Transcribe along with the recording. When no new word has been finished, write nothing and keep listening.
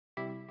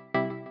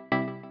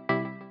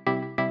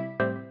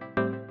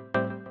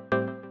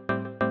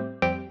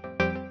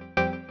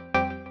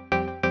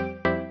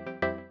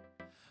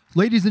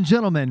Ladies and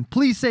gentlemen,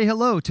 please say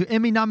hello to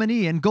Emmy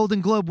nominee and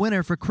Golden Globe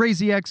winner for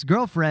Crazy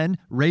Ex-Girlfriend,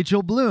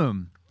 Rachel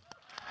Bloom.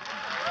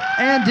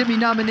 And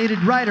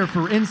Emmy-nominated writer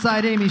for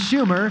Inside Amy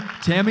Schumer,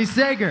 Tami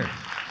Sagher.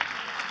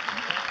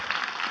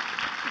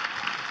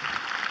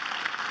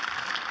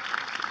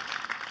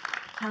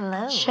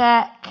 Hello.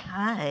 Check.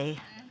 Hi.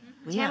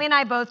 Tami and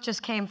I both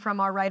just came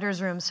from our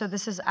writer's room, so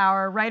this is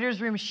our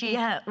writer's room sheet.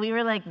 Yeah, we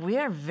were like, we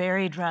are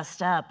very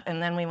dressed up,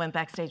 and then we went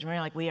backstage and we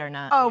were like, we are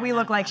not. Oh, we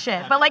look like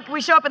shit. But like,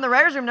 we show up in the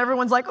writer's room and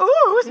everyone's like,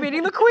 ooh, who's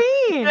meeting the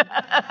queen?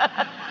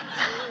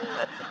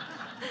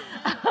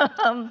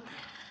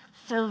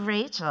 So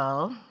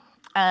Rachel.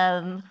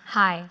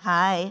 Hi.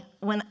 Hi.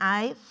 When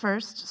I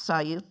first saw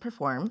you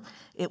perform,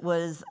 it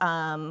was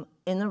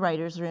in the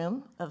writer's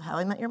room of How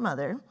I Met Your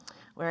Mother,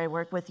 where I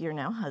work with your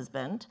now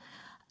husband.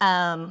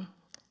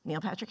 Neil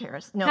Patrick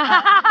Harris, no,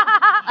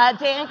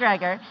 Dan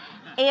Greger,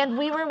 and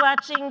we were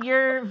watching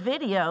your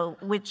video,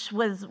 which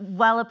was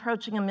well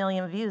approaching 1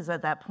 million views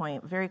at that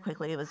point, very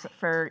quickly. It was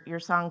for your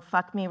song,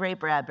 Fuck Me, Ray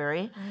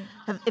Bradbury.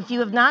 Right. If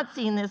you have not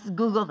seen this,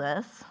 Google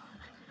this.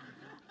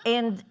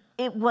 And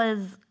it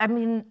was, I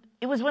mean,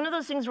 it was one of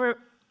those things where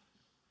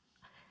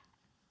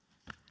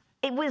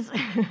it was,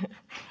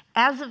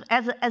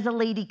 as a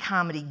lady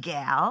comedy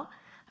gal,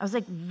 I was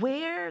like,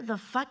 where the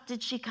fuck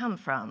did she come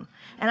from?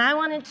 And I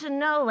wanted to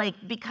know, like,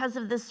 because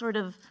of this sort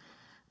of,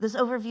 this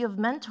overview of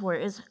Mentor,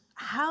 is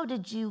how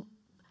did you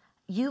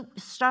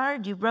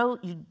starred, you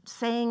wrote, you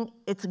sang,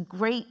 it's a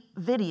great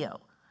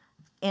video.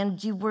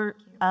 And you were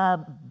a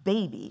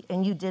baby,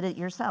 and you did it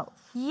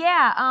yourself.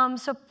 Yeah,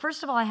 so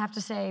first of all, I have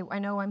to say, I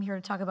know I'm here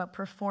to talk about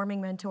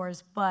performing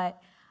mentors, but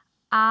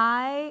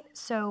my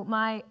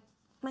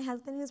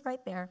husband is right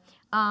there.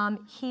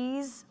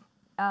 He's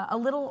a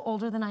little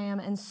older than I am,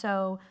 and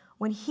so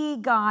when he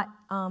got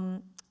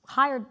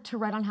hired to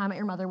write on How I Met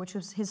Your Mother, which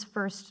was his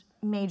first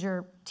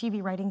major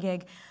TV writing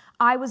gig,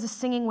 I was a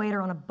singing waiter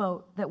on a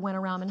boat that went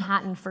around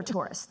Manhattan for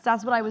tourists.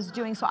 That's what I was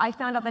doing. So I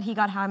found out that he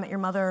got How I Met Your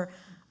Mother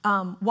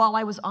while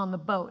I was on the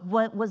boat.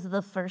 What was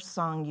the first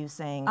song you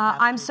sang?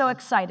 I'm So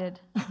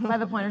Excited by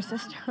the Pointer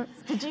Sisters.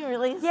 Did you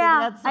really sing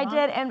yeah, that song? I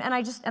did,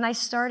 and I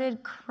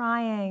started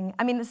crying.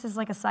 I mean, this is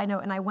like a side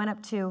note, and I went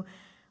up to,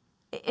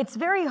 it's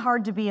very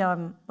hard to be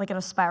like an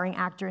aspiring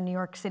actor in New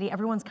York City.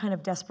 Everyone's kind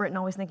of desperate and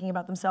always thinking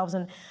about themselves,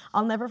 and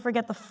I'll never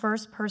forget the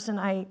first person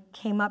I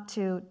came up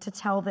to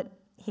tell that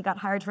he got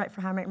hired to write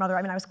for How I Met Your Mother.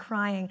 I mean, I was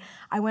crying.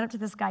 I went up to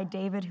this guy,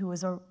 David, who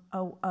was a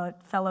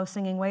fellow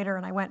singing waiter,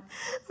 and I went,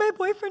 my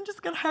boyfriend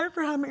just got hired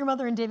for How I Met Your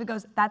Mother, and David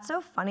goes, that's so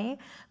funny,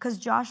 because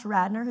Josh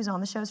Radnor, who's on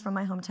the show, is from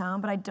my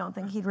hometown, but I don't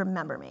think he'd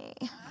remember me.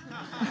 And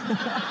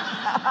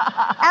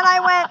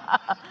I went,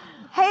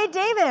 hey,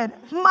 David,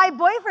 my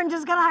boyfriend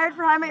just got hired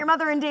for How I Met Your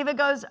Mother, and David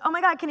goes, oh my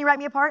God, can you write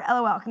me a part?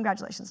 LOL,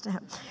 congratulations to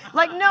him.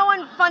 Like, no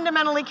one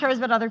fundamentally cares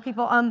about other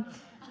people.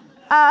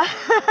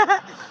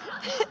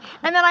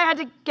 And then I had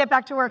to get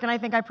back to work, and I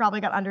think I probably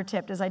got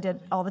under-tipped, as I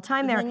did all the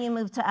time there. And then you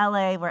moved to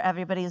LA, where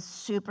everybody is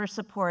super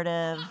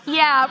supportive.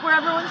 Yeah, where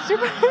everyone's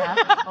super... Yeah,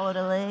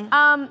 totally.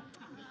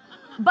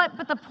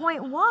 But the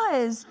point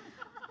was,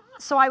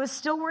 so I was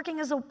still working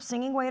as a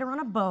singing waiter on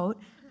a boat,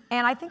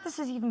 and I think this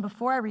is even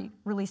before I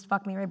released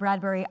Fuck Me, Ray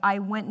Bradbury. I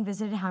went and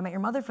visited How I Met Your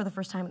Mother for the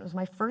first time. It was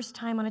my first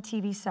time on a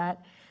TV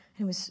set.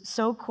 It was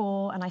so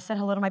cool, and I said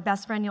hello to my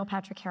best friend, Neil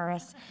Patrick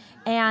Harris.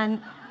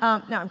 And,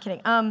 no, I'm kidding.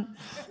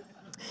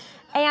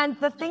 And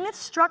the thing that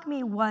struck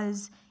me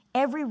was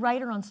every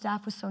writer on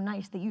staff was so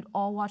nice that you'd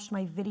all watched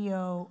my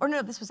video, or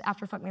no, this was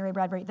after Fuck Me, Ray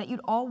Bradbury, that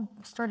you'd all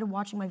started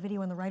watching my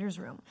video in the writer's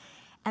room.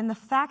 And the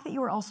fact that you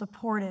were all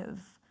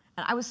supportive,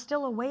 and I was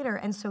still a waiter,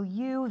 and so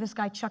you, this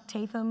guy Chuck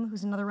Tatham,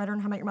 who's another writer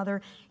on How I Met Your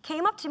Mother,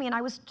 came up to me, and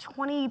I was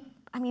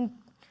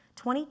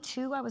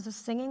 22, I was a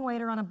singing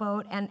waiter on a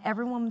boat, and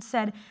everyone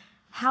said,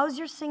 how's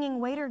your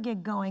singing waiter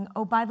gig going?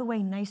 Oh, by the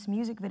way, nice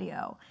music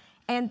video.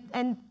 And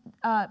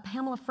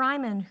Pamela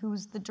Fryman,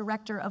 who's the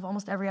director of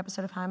almost every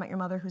episode of How I Met Your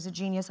Mother, who's a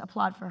genius,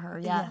 applaud for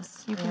her.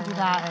 Yes, you can do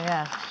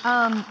that.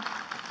 Yeah.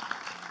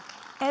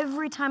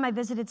 Every time I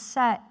visited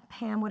set,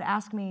 Pam would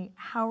ask me,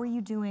 how are you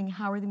doing?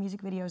 How are the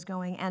music videos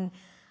going? And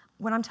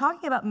when I'm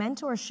talking about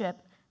mentorship,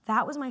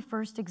 that was my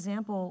first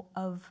example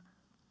of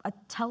a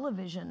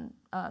television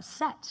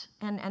set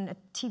and a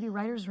TV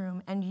writer's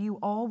room, and you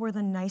all were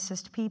the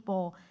nicest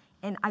people,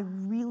 and I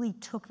really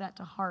took that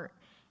to heart.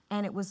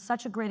 And it was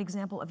such a great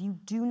example of you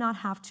do not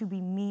have to be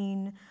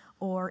mean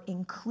or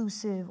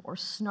inclusive or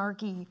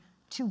snarky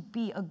to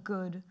be a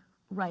good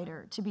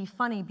writer, to be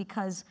funny,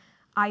 because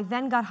I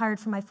then got hired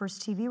for my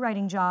first TV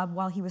writing job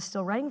while he was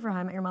still writing for How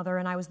I Met Your Mother,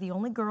 and I was the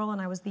only girl, and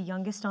I was the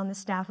youngest on the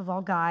staff of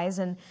all guys,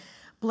 and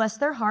bless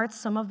their hearts,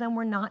 some of them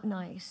were not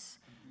nice.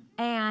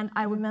 And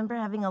I remember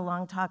having a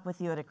long talk with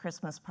you at a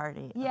Christmas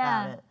party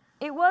about it.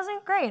 It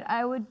wasn't great.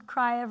 I would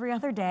cry every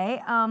other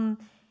day.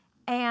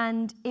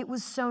 And it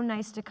was so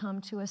nice to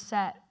come to a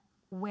set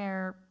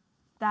where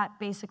that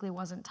basically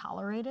wasn't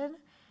tolerated.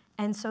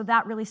 And so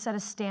that really set a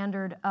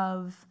standard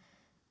of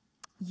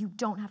you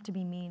don't have to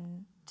be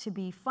mean to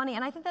be funny.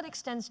 And I think that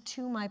extends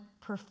to my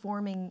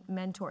performing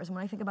mentors. And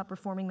when I think about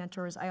performing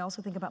mentors, I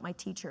also think about my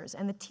teachers.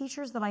 And the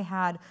teachers that I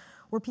had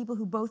were people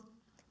who both,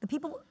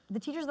 the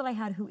teachers that I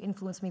had who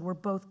influenced me were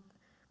both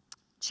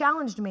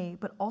challenged me,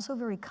 but also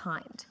very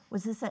kind.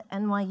 Was this at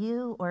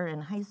NYU or in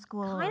high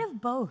school? Kind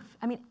of both.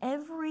 I mean,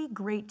 every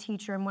great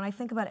teacher, and when I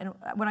think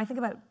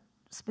about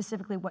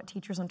specifically what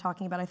teachers I'm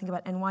talking about, I think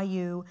about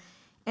NYU,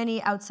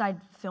 any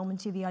outside film and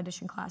TV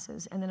audition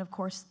classes, and then of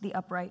course the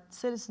Upright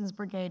Citizens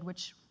Brigade,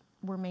 which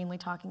we're mainly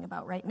talking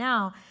about right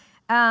now.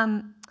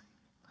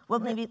 Well,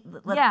 maybe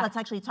let's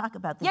actually talk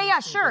about the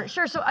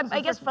sure. So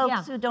I guess for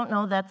folks who don't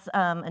know, that's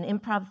an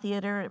improv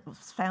theater. It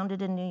was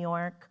founded in New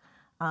York,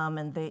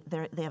 and they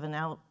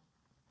have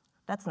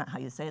that's not how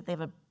you say it. They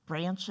have a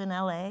branch in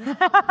LA,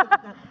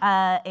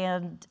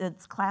 and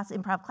it's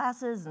improv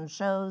classes and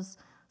shows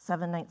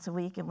 7 nights a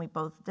week, and we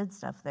both did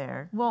stuff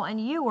there. Well,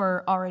 and you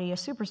were already a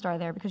superstar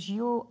there because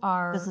you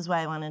are. This is why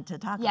I wanted to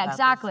talk about Yeah,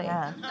 exactly.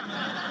 this.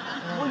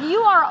 Well,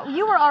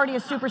 you were already a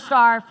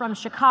superstar from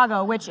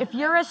Chicago, which if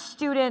you're a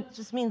student, It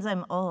just means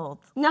I'm old.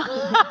 no.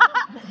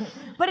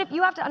 But if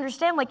you have to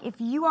understand, like if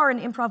you are an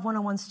Improv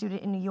 101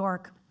 student in New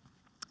York,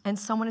 and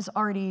someone is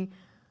already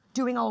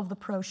doing all of the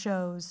pro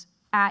shows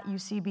at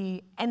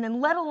UCB, and then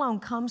let alone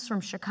comes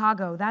from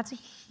Chicago, that's a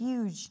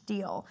huge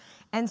deal.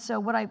 And so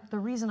the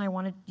reason I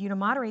wanted you to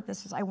moderate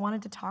this is I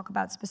wanted to talk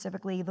about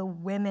specifically the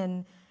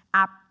women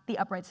at the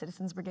Upright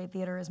Citizens Brigade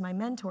Theater as my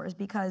mentors,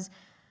 because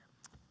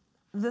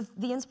the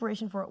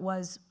inspiration for it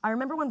was, I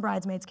remember when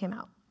Bridesmaids came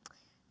out,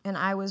 and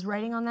I was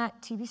writing on that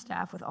TV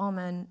staff with all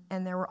men,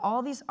 and there were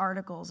all these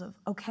articles of,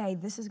 okay,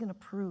 this is gonna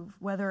prove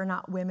whether or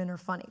not women are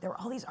funny. There were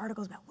all these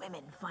articles about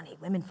women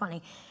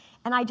funny.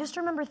 And I just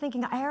remember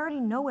thinking, I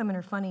already know women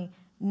are funny,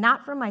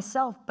 not from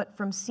myself, but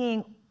from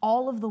seeing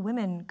all of the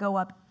women go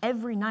up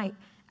every night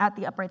at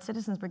the Upright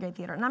Citizens Brigade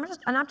Theater. And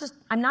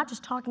I'm not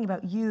just talking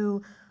about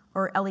you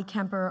or Ellie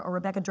Kemper or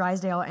Rebecca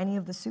Drysdale or any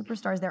of the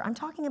superstars there. I'm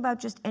talking about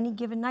just any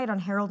given night on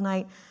Herald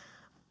Night,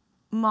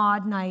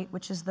 Maud Night,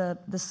 which is the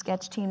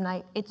sketch team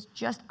night. It's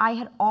just, I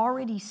had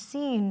already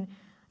seen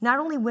not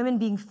only women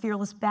being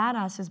fearless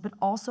badasses, but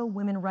also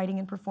women writing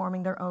and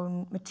performing their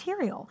own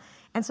material.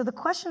 And so the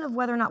question of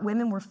whether or not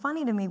women were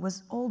funny to me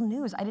was old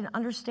news. I didn't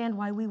understand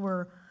why we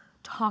were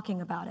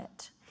talking about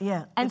it.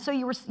 Yeah. And so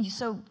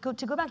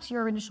to go back to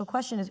your initial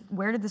question is,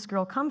 where did this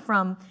girl come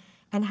from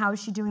and how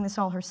is she doing this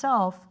all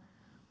herself?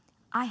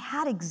 I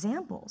had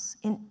examples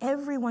in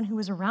everyone who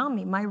was around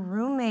me. My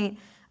roommate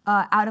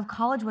out of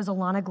college was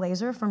Alana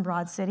Glazer from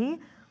Broad City.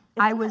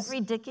 Isn't that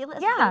ridiculous?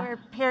 Yeah. We were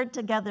paired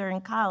together in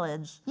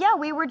college. Yeah,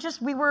 we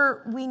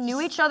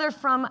knew each other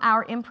from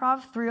our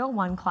Improv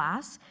 301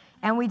 class,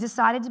 and we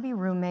decided to be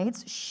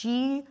roommates.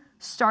 She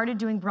started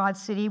doing Broad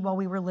City while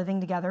we were living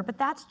together, but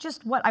that's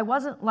just what, I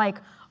wasn't like,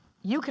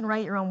 you can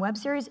write your own web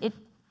series.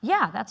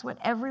 That's what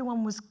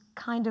everyone was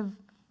kind of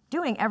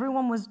doing.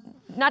 Everyone was,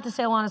 not to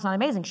say Alana's not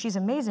amazing, she's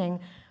amazing,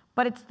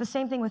 but it's the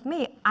same thing with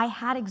me. I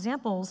had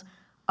examples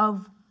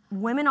of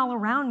women all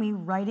around me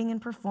writing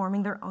and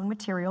performing their own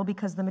material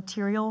because the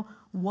material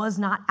was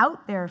not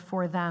out there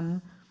for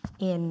them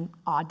in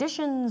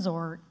auditions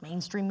or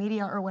mainstream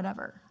media or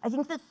whatever. I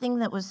think the thing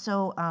that was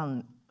so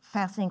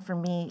fascinating for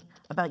me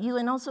about you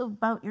and also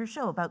about your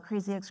show, about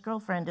Crazy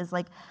Ex-Girlfriend, is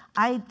like,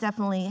 I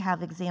definitely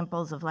have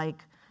examples of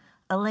like,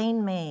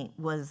 Elaine May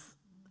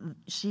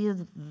she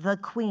is the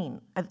queen.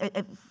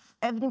 If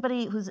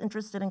anybody who's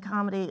interested in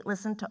comedy,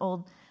 listen to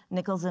old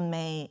Nichols and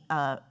May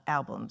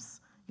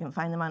albums. You can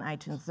find them on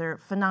iTunes. They're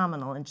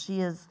phenomenal. And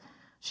she's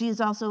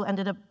also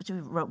she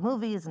wrote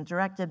movies and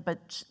directed,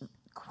 but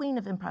queen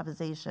of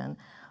improvisation.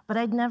 But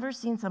I'd never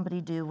seen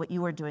somebody do what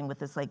you were doing with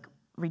this like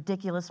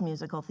ridiculous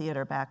musical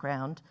theater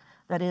background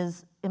that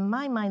is, in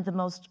my mind, the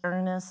most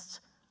earnest,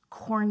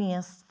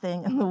 corniest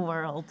thing in the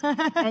world.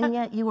 And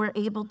yet you were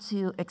able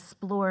to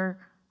explore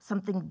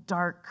something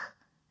dark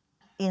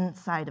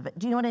inside of it.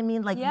 Do you know what I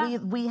mean? Like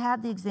we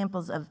had the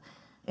examples of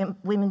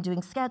women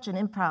doing sketch and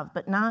improv,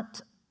 but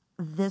not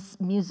this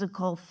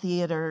musical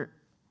theater,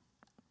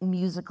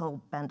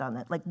 musical bend on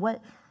it. Like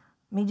what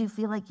made you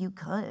feel like you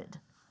could?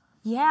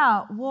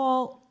 Yeah,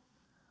 well,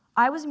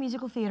 I was a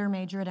musical theater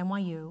major at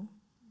NYU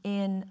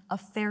in a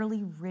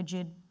fairly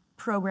rigid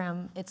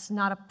program. It's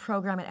not a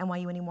program at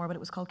NYU anymore, but it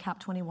was called Cap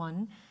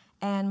 21.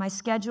 And my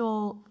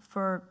schedule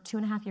for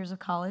 2.5 years of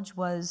college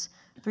was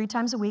 3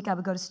 times a week. I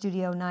would go to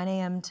studio 9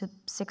 a.m. to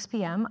 6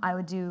 p.m. I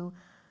would do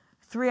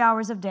 3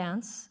 hours of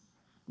dance,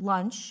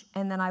 lunch,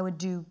 and then I would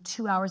do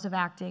 2 hours of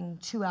acting,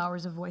 2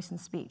 hours of voice and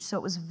speech. So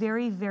it was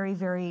very, very,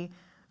 very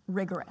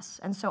rigorous.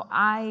 And so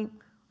I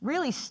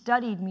really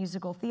studied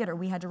musical theater.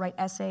 We had to write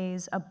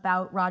essays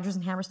about Rodgers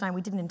and Hammerstein.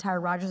 We did an entire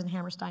Rodgers and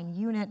Hammerstein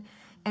unit.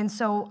 And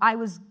so I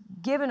was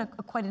given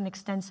quite an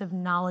extensive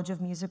knowledge of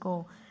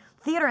musical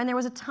theater. And there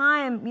was a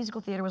time, musical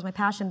theater was my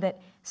passion,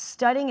 that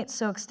studying it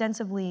so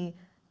extensively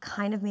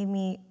kind of made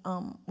me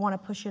want to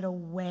push it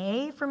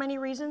away for many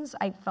reasons.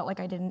 I felt like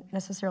I didn't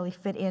necessarily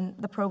fit in.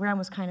 The program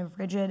was kind of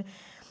rigid,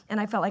 and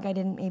I felt like I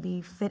didn't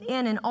maybe fit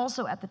in. And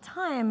also at the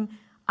time,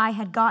 I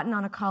had gotten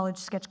on a college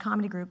sketch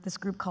comedy group, this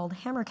group called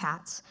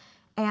Hammercats,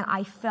 And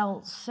I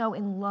fell so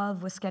in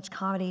love with sketch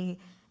comedy,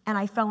 and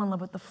I fell in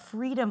love with the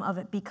freedom of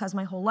it because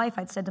my whole life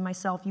I'd said to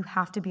myself, you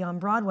have to be on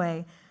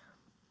Broadway.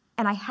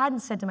 And I hadn't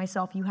said to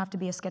myself, you have to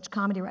be a sketch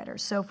comedy writer.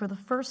 So for the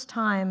first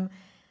time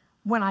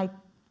when I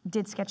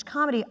did sketch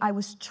comedy, I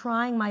was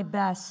trying my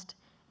best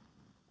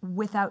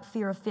without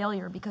fear of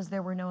failure because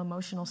there were no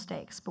emotional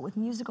stakes. But with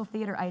musical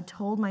theater, I had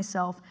told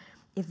myself,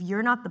 if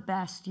you're not the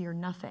best, you're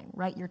nothing,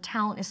 right? Your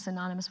talent is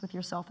synonymous with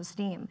your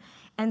self-esteem.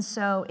 And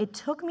so it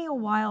took me a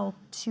while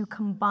to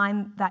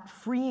combine that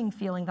freeing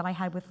feeling that I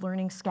had with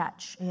learning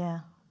sketch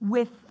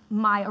with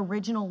my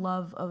original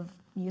love of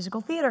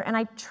musical theater. And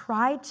I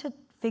tried to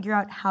figure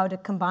out how to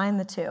combine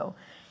the two.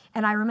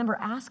 And I remember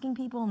asking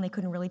people, and they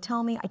couldn't really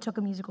tell me. I took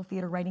a musical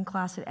theater writing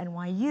class at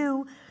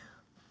NYU.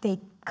 They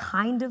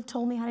kind of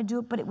told me how to do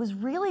it, but it was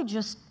really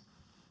just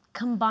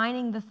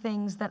combining the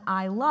things that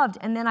I loved.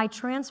 And then I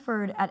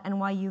transferred at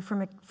NYU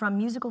from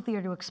musical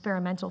theater to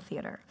experimental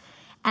theater.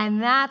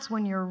 And that's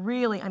when you're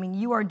really, I mean,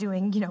 you are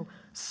doing,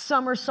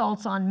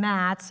 somersaults on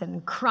mats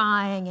and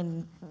crying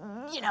and,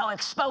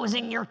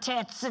 exposing your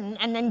tits and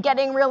then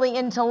getting really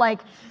into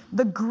like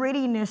the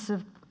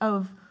grittiness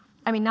of,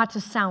 I mean, not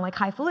to sound like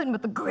highfalutin,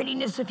 but the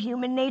grittiness of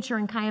human nature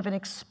in kind of an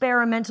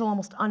experimental,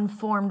 almost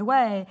unformed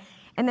way.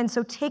 And then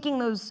so taking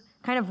those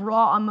kind of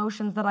raw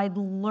emotions that I'd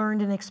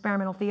learned in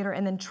experimental theater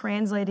and then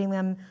translating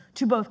them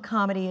to both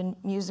comedy and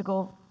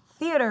musical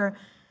theater,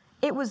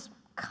 it was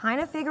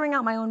kind of figuring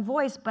out my own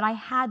voice, but I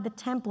had the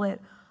template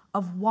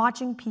of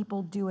watching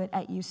people do it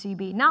at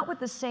UCB. Not with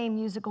the same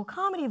musical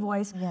comedy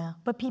voice,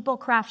 but people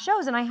craft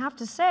shows. And I have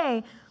to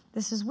say,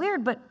 this is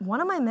weird, but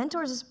one of my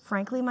mentors is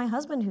frankly my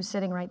husband who's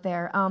sitting right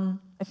there.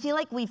 I feel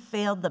like we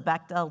failed the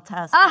Bechdel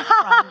test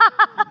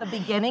from the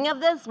beginning of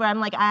this, where I'm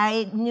like,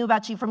 I knew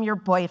about you from your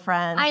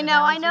boyfriend. I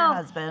know. Your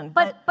husband.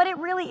 But it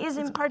really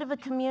isn't. It's part of a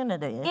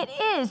community. It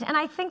is, and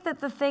I think that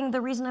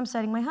the reason I'm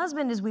citing my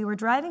husband is we were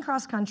driving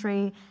cross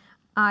country.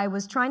 I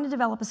was trying to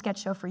develop a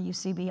sketch show for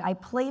UCB. I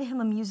played him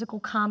a musical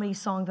comedy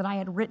song that I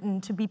had written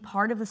to be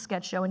part of the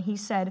sketch show, and he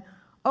said,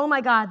 oh my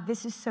God,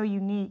 this is so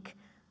unique.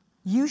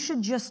 You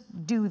should just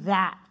do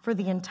that for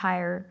the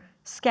entire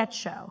sketch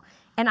show.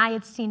 And I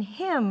had seen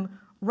him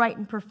write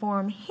and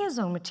perform his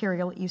own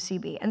material at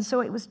UCB. And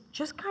so it was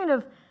just kind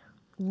of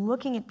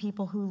looking at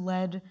people who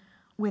led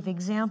with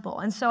example.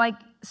 And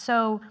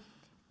so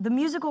the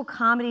musical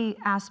comedy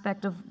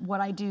aspect of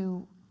what I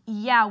do,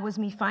 was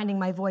me finding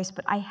my voice,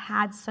 but I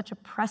had such a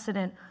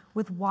precedent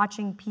with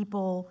watching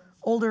people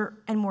older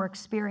and more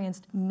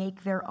experienced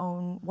make their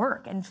own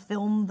work and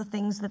film the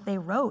things that they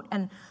wrote.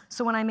 And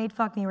so when I made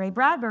Fuck Me Ray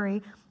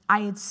Bradbury,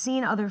 I had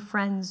seen other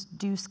friends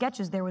do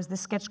sketches. There was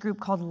this sketch group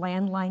called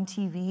Landline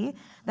TV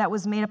that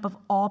was made up of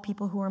all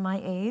people who were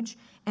my age,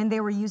 and they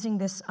were using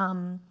this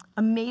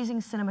amazing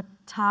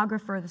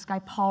cinematographer, this guy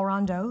Paul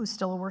Rondeau, who's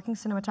still a working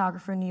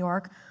cinematographer in New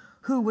York,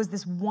 who was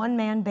this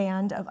one-man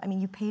band of, I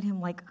mean, you paid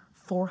him like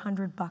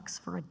 $400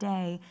 for a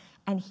day,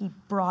 and he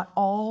brought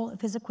all of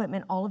his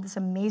equipment, all of this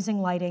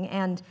amazing lighting,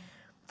 and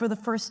for the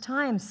first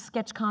time,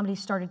 sketch comedy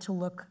started to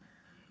look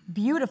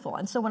beautiful.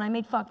 And so when I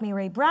made Fuck Me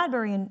Ray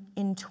Bradbury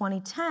in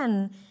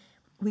 2010,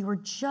 we were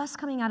just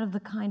coming out of the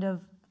kind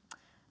of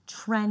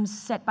trend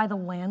set by The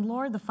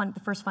Landlord, the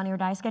first Funny or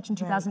Die sketch in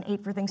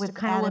 2008 for things with to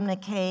kind of look... With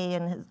Adam McKay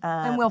and his...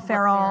 and Will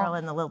Ferrell.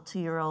 And the little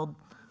 2-year-old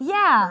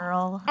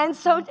girl. And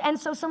so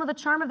some of the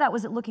charm of that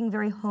was it looking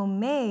very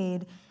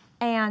homemade,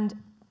 and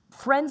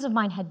friends of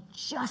mine had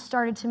just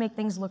started to make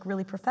things look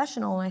really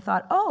professional, and I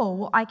thought, oh,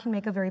 well, I can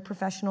make a very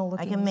professional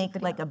looking I can make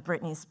video. like a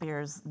Britney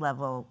Spears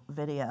level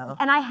video.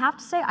 And I have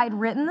to say, I'd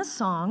written the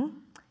song,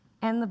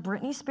 and the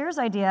Britney Spears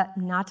idea,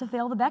 not to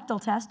fail the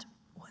Bechdel test,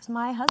 was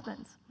my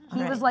husband's.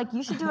 He was like,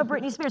 you should do a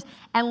Britney Spears,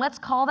 and let's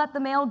call that the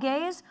male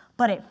gaze,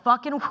 but it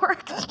fucking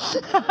worked.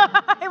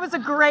 It was a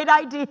great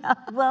idea.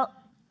 Well,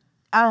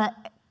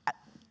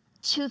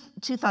 two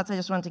thoughts I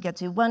just wanted to get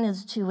to. One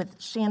is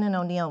with Shannon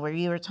O'Neill, where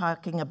you were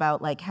talking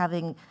about like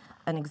having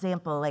an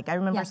example. Like I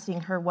remember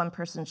seeing her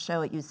one-person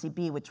show at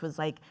UCB, which was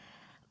like,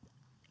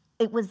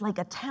 it was like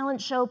a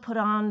talent show put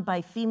on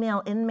by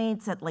female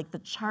inmates at like the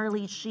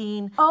Charlie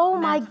Sheen. Oh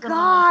my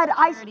God,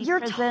 you're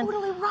prison.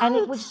 Totally right. And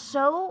it was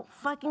so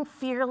fucking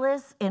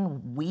fearless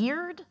and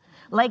weird.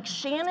 Like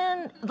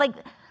Shannon, like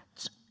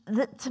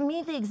to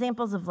me, the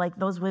examples of like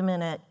those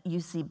women at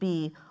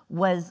UCB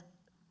was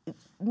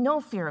no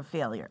fear of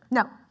failure.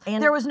 No,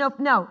 and there was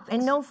no.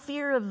 And no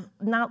fear of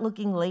not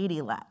looking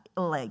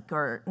ladylike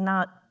or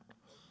not.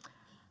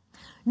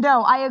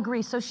 No, I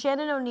agree. So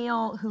Shannon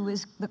O'Neill, who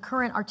is the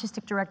current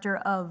artistic director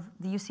of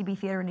the UCB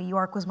Theater in New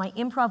York, was my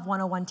Improv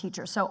 101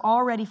 teacher. So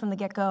already from the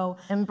get-go.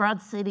 In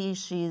Broad City,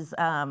 she's,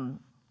 the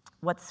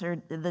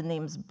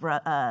name's,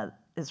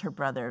 is her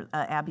brother,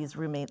 Abby's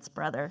roommate's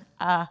brother.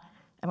 I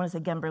want to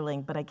say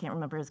Gemberling, but I can't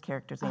remember his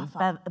character's name.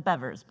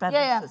 Bever's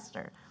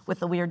sister, with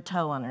the weird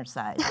toe on her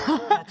side.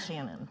 That's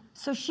Shannon.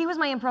 So she was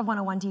my Improv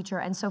 101 teacher,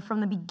 and so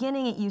from the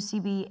beginning at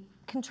UCB,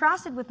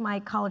 contrasted with my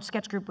college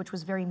sketch group, which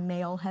was very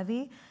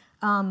male-heavy,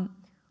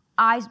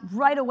 I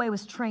right away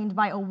was trained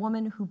by a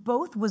woman who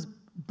both was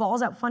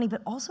balls out funny,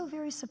 but also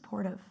very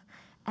supportive,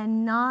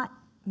 and not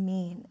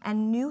mean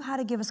and knew how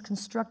to give us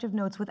constructive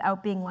notes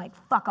without being like,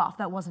 fuck off,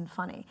 that wasn't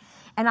funny.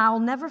 And I'll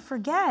never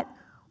forget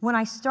when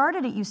I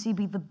started at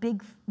UCB, the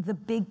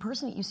big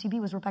person at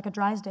UCB was Rebecca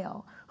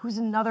Drysdale, who's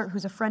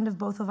a friend of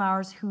both of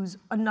ours, who's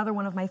another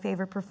one of my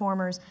favorite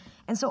performers.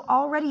 And so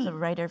already— The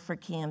writer for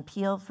Key and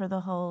Peele for the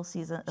whole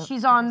season.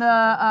 She's on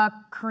the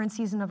current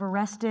season of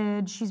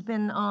Arrested. She's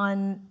been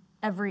on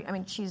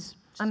she's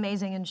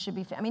amazing and should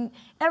be,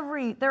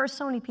 there are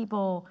so many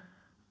people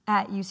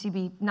at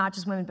UCB, not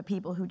just women, but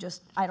people who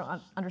just, I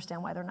don't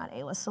understand why they're not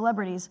A-list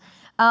celebrities.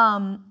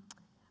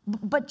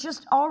 But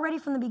just already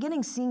from the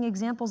beginning, seeing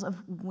examples of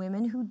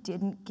women who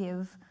didn't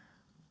give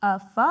a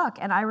fuck.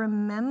 And I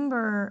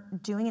remember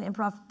doing an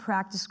improv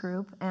practice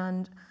group,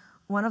 and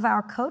one of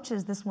our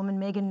coaches, this woman,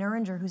 Megan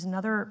Nuringer, who's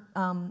another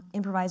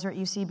improviser at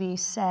UCB,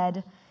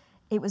 said,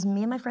 it was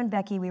me and my friend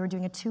Becky, we were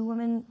doing a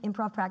 2-woman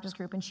improv practice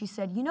group, and she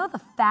said, you know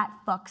the fat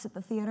fucks at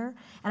the theater?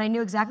 And I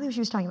knew exactly what she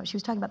was talking about. She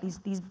was talking about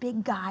these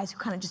big guys who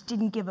kind of just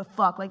didn't give a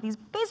fuck, like these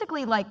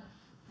basically like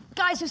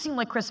guys who seem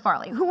like Chris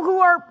Farley, who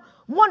are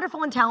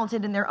wonderful and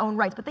talented in their own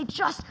rights, but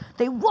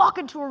they walk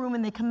into a room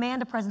and they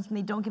command a presence and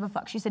they don't give a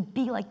fuck. She said,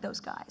 be like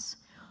those guys.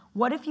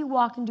 What if you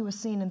walked into a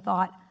scene and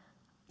thought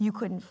you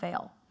couldn't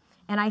fail?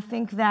 And I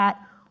think that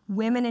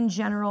women in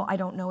general, I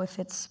don't know if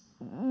it's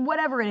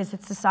whatever it is,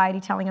 it's society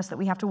telling us that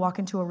we have to walk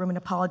into a room and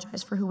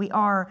apologize for who we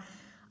are.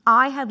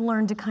 I had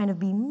learned to kind of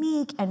be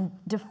meek and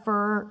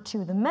defer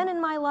to the men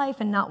in my life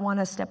and not want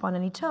to step on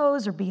any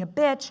toes or be a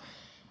bitch.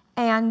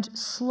 And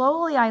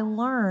slowly I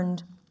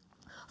learned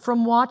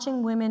from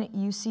watching women at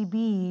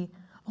UCB,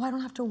 oh, I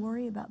don't have to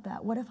worry about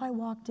that. What if I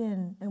walked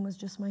in and was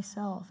just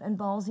myself and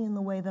ballsy in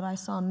the way that I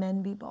saw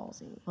men be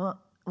ballsy? Well,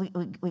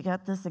 we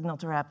got the signal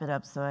to wrap it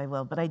up, so I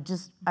will. But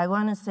I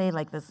want to say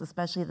like this,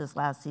 especially this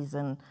last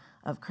season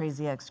of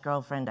Crazy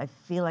Ex-Girlfriend, I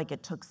feel like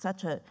it took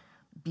such a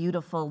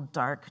beautiful,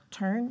 dark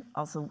turn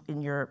also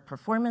in your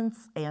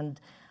performance, and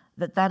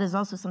that is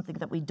also something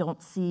that we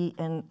don't see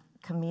in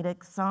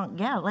comedic song.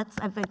 Yeah,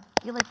 I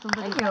feel like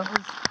somebody— Thank you.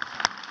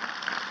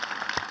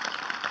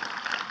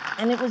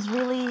 And it was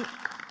really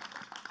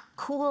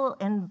cool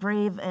and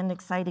brave and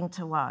exciting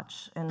to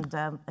watch. And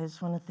I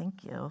just want to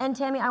thank you. And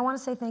Tami, I want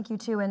to say thank you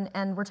too.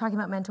 And we're talking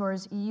about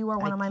mentors. You are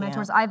one of my can't.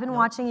 mentors. I've been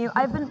watching you.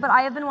 I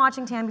have been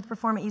watching Tami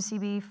perform at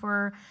UCB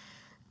for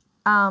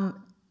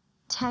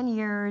 10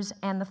 years.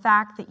 And the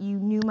fact that you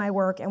knew my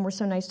work and were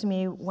so nice to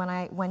me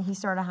when he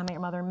started How I Met Your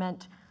Mother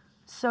meant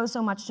so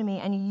much to me.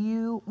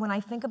 And when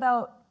I think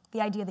about the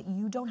idea that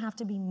you don't have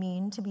to be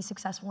mean to be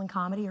successful in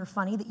comedy or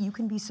funny, that you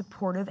can be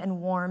supportive and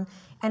warm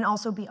and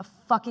also be a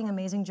fucking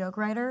amazing joke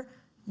writer,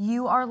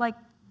 you are like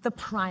the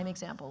prime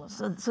example of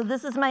that. So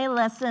this is my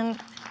lesson.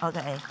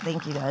 Okay,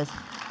 thank you guys.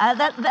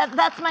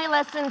 That's my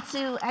lesson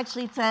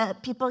to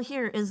people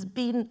here is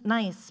be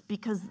nice,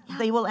 because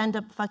they will end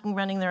up fucking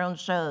running their own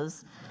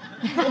shows.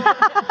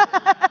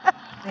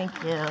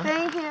 Thank you.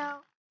 Thank you.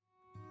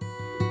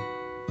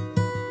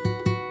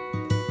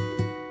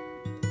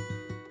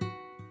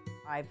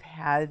 I've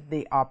had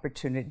the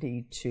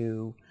opportunity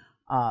to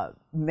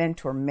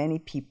mentor many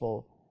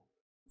people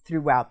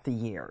throughout the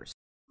years.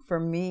 For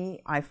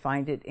me, I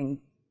find it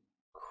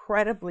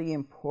incredibly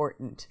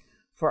important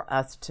for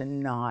us to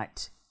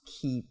not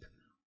keep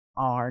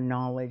our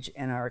knowledge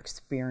and our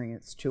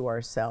experience to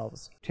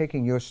ourselves.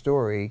 Taking your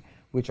story,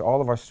 which all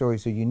of our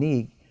stories are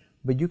unique,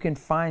 but you can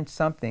find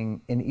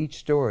something in each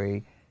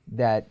story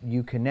that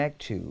you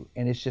connect to.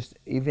 And it's just,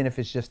 even if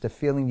it's just a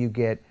feeling you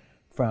get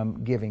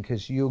from giving,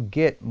 because you'll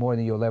get more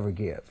than you'll ever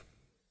give.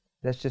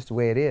 That's just the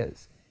way it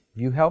is.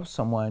 If you help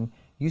someone,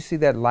 you see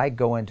that light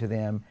go into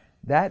them,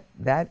 that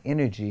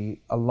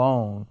energy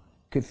alone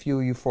could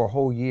fuel you for a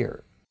whole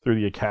year. Through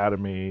the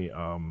Academy,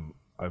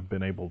 I've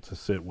been able to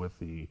sit with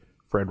the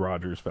Fred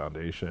Rogers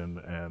Foundation,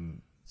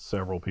 and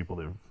several people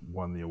that have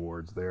won the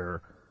awards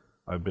there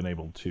I've been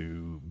able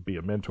to be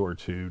a mentor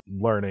to,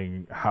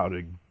 learning how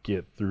to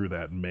get through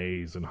that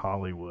maze in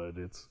Hollywood.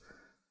 It's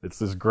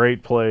this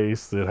great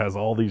place that has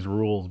all these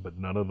rules, but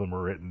none of them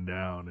are written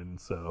down. And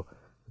so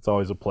it's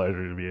always a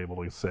pleasure to be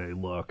able to say,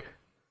 look,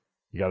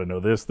 you got to know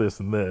this, this,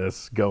 and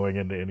this going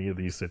into any of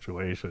these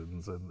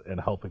situations,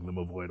 and helping them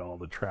avoid all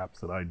the traps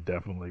that I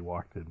definitely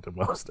walked into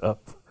most of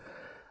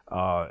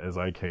as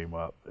I came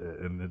up.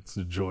 And it's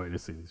a joy to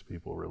see these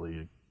people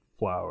really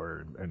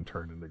flower and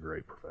turn into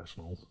great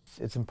professionals.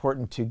 It's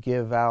important to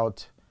give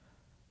out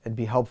and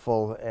be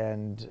helpful,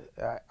 and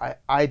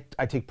I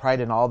take pride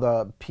in all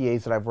the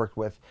PAs that I've worked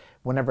with.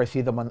 Whenever I see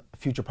them on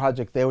future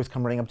projects, they always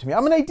come running up to me,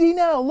 I'm an AD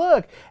now,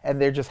 look!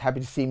 And they're just happy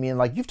to see me and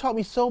like, you've taught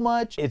me so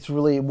much. It's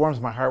really warms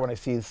my heart when I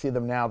see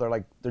them now.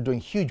 They're doing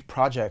huge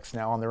projects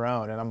now on their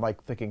own, and I'm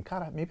like thinking,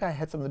 God, maybe I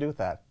had something to do with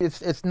that.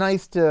 It's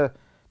nice to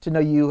know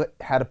you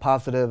had a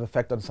positive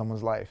effect on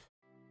someone's life.